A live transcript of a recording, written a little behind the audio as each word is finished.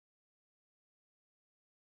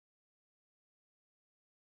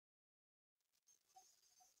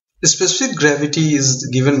Specific gravity is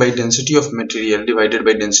given by density of material divided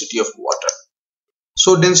by density of water.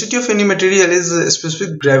 So density of any material is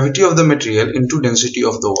specific gravity of the material into density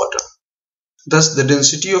of the water. Thus the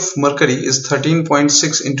density of mercury is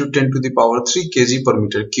 13.6 into 10 to the power 3 kg per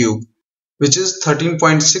meter cube, which is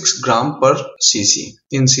 13.6 gram per cc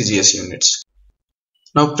in CGS units.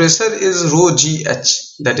 Now pressure is rho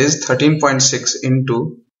gh, that is 13.6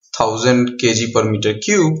 into 1000 kg per meter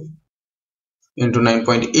cube into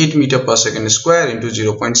 9.8 meter per second square into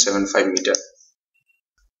 0.75 meter,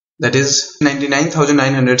 that is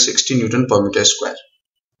 99,960 Newton per meter square,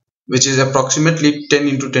 which is approximately 10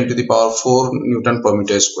 into 10 to the power 4 Newton per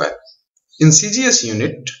meter square. In CGS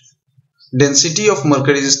unit, density of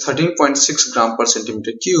mercury is 13.6 gram per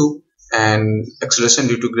centimeter cube and acceleration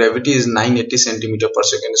due to gravity is 980 centimeter per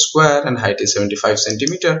second square and height is 75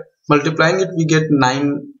 centimeter. Multiplying it, we get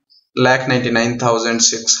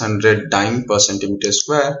 9,99,600 dyne per centimeter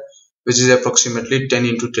square, which is approximately 10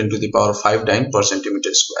 into 10 to the power 5 dyne per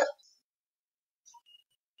centimeter square.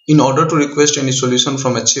 In order to request any solution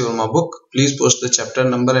from H.C. Verma book, please post the chapter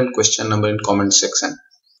number and question number in comment section.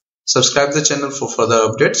 Subscribe the channel for further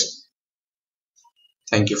updates.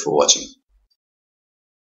 Thank you for watching.